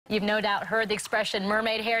You've no doubt heard the expression,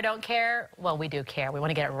 mermaid hair don't care. Well, we do care. We want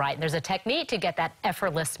to get it right. And there's a technique to get that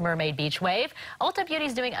effortless mermaid beach wave. Ulta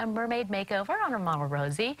Beauty's doing a mermaid makeover on her model,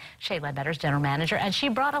 Rosie. Shea Ledbetter's general manager, and she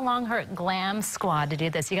brought along her glam squad to do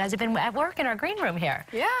this. You guys have been at work in our green room here.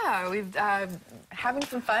 Yeah, we've having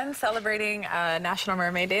some fun celebrating National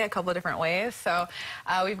Mermaid Day a couple of different ways. So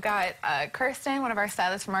we've got Kirsten, one of our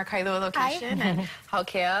stylists from our Kailua location, and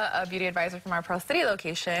Halkea, a beauty advisor from our Pearl City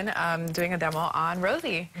location, doing a demo on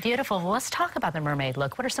Rosie. Beautiful. Well, let's talk about the mermaid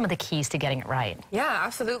look. What are some of the keys to getting it right? Yeah,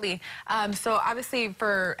 absolutely. So obviously,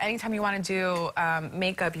 for anytime you want to do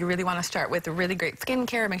makeup, you really want to start with really great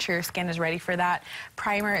skincare. Make sure your skin is ready for that.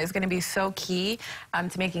 Primer is going to be so key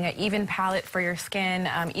to making an even palette for your skin,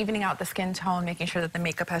 evening out the skin tone, making sure that the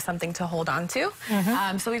makeup has something to hold on to.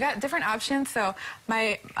 So we've got different options. So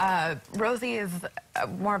my Rosie is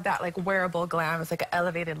more of that like wearable glam. It's like an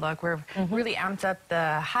elevated look. We're really amped up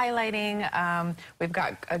the highlighting. We've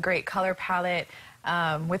got a great color palette.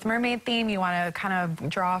 With mermaid theme, you want to kind of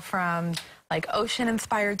draw from like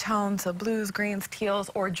ocean-inspired tones, so blues, greens, teals,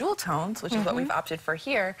 or jewel tones, which is what we've opted for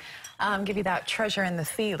here. Give you that treasure in the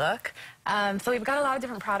sea look. So we've got a lot of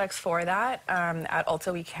different products for that. At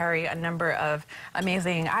Ulta, we carry a number of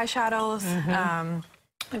amazing eyeshadows.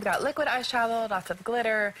 We've got liquid eyeshadow, lots of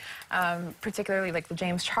glitter, particularly like the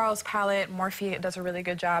James Charles palette. Morphe does a really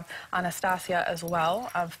good job. Anastasia as well,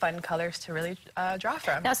 of fun colors to really draw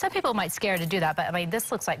from. Now, some people might scare to do that, but I mean,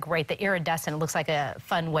 this looks like great. The iridescent looks like a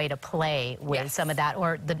fun way to play with some of that,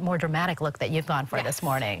 or the more dramatic look that you've gone for this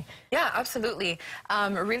morning. Yeah, absolutely.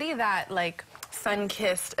 Really that like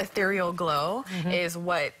sun-kissed ethereal glow is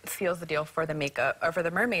what seals the deal for the makeup, or for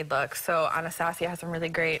the mermaid look. So Anastasia has some really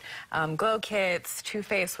great glow kits, Too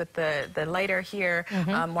Faced with the lighter here,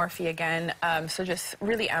 Morphe again. So just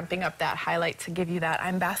really amping up that highlight to give you that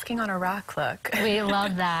I'm basking on a rock look. We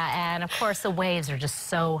love that. And of course, the waves are just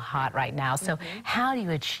so hot right now. So how do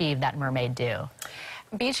you achieve that mermaid do?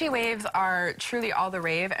 Beachy waves are truly all the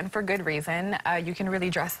rave, and for good reason. You can really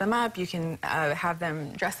dress them up. You can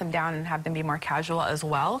dress them down and have them be more casual as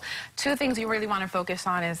well. Two things you really want to focus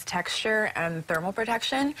on is texture and thermal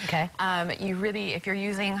protection. Okay. You really, if you're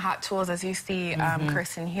using hot tools, as you see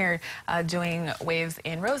Kirsten here doing waves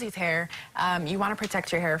in Rosie's hair, you want to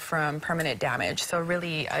protect your hair from permanent damage. So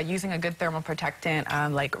really using a good thermal protectant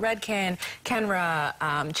like Redken, Kenra,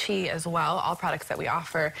 Chi as well, all products that we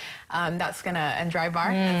offer. That's going to, and Dry Bar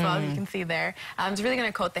as well, as you can see there. It's really going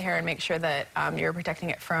to coat the hair and make sure that you're protecting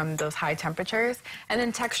it from those high temperatures. And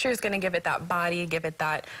then texture is going to give it that body, give it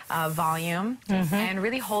that volume, and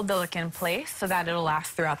really hold the look in place so that it'll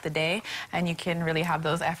last throughout the day, and you can really have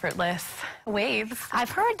those effortless waves. I've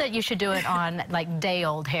heard that you should do it on like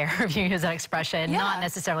day-old hair, if you use that expression, not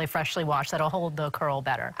necessarily freshly washed. That'll hold the curl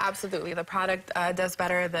better. Absolutely. The product does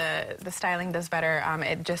better. The styling does better.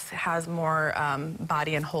 It just has more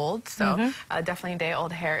body and hold. So definitely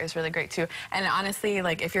day-old hair is really great too. And honestly,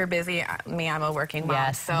 like if you're busy, I'm a working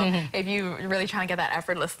mom. So if you really trying to get that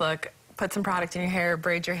effortless look, put some product in your hair,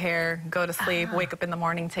 braid your hair, go to sleep, wake up in the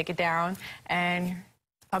morning, take it down, and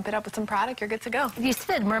pump it up with some product, you're good to go. You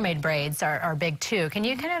said mermaid braids are big too. Can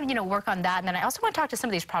you kind of, work on that? And then I also want to talk to some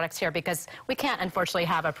of these products here, because we can't unfortunately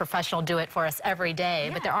have a professional do it for us every day,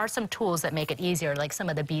 but there are some tools that make it easier, like some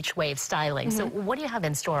of the beach wave styling. So what do you have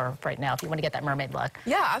in store right now if you want to get that mermaid look?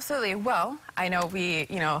 Yeah, absolutely. Well, I know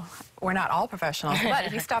we're not all professionals, but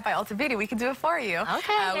if you stop by Ulta Beauty, we can do it for you.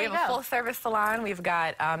 Okay, we have a full-service salon. We've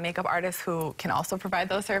got makeup artists who can also provide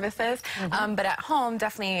those services. But at home,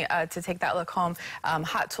 definitely to take that look home,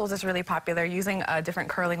 hot tools is really popular, using different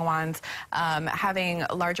curling wands, having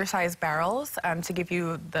larger size barrels to give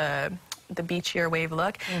you the beachier wave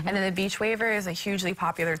look. And then the beach waver is a hugely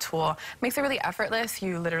popular tool. Makes it really effortless.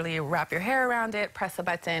 You literally wrap your hair around it, press a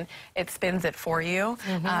button, it spins it for you,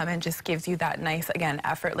 and just gives you that nice, again,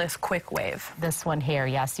 effortless, quick wave. This one here,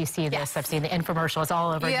 yes, you see this. I've seen the infomercials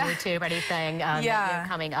all over YouTube, anything. You're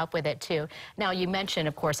coming up with it too. Now, you mentioned,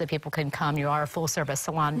 of course, that people can come. You are a full-service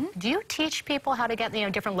salon. Do you teach people how to get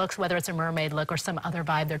different looks, whether it's a mermaid look or some other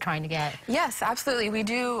vibe they're trying to get? Yes, absolutely. We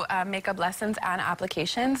do makeup lessons and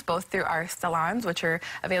applications, both through our salons, which are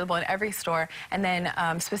available in every store, and then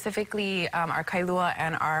specifically our Kailua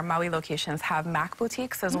and our Maui locations have MAC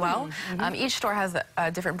boutiques as well. Each store has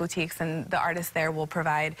different boutiques, and the artists there will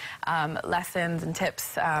provide lessons and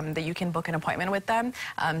tips that you can book an appointment with them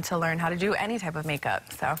to learn how to do any type of makeup.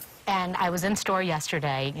 So. And I was in store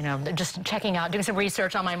yesterday, you know, just checking out, doing some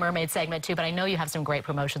research on my mermaid segment too, but I know you have some great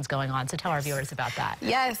promotions going on, so tell our viewers about that.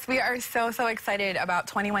 Yes, we are so excited about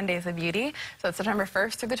 21 Days of Beauty. So it's September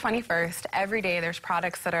 1st through the 21st. Every day there's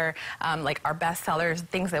products that are like our best sellers,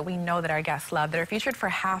 things that we know that our guests love, that are featured for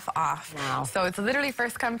half off. Wow. So it's literally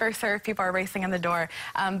first come, first serve. People are racing in the door.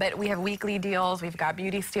 But we have weekly deals, we've got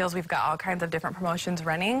beauty steals, we've got all kinds of different promotions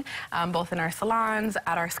running, both in our salons,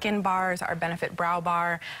 at our skin bars, our Benefit Brow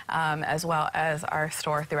Bar, as well as our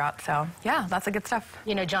store throughout. So yeah, lots of good stuff.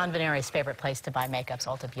 You know, John Veneri's favorite place to buy makeup's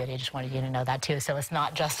Ulta Beauty. I just wanted you to know that too, so it's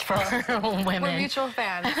not just for women. We're mutual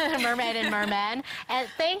fans. Mermaid and merman. And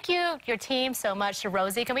thank you, your team, so much to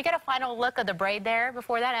Rosie. Can we get a final look of the braid there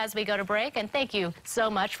before that as we go to break? And thank you so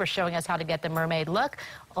much for showing us how to get the mermaid look.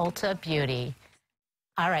 Ulta Beauty.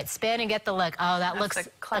 All right, spin and get the look. Oh, that looks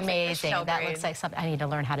amazing. That looks like something. I need to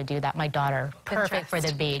learn how to do that. My daughter, perfect for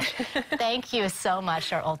the beach. Thank you so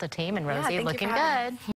much, our Ulta team, and Rosie, looking good.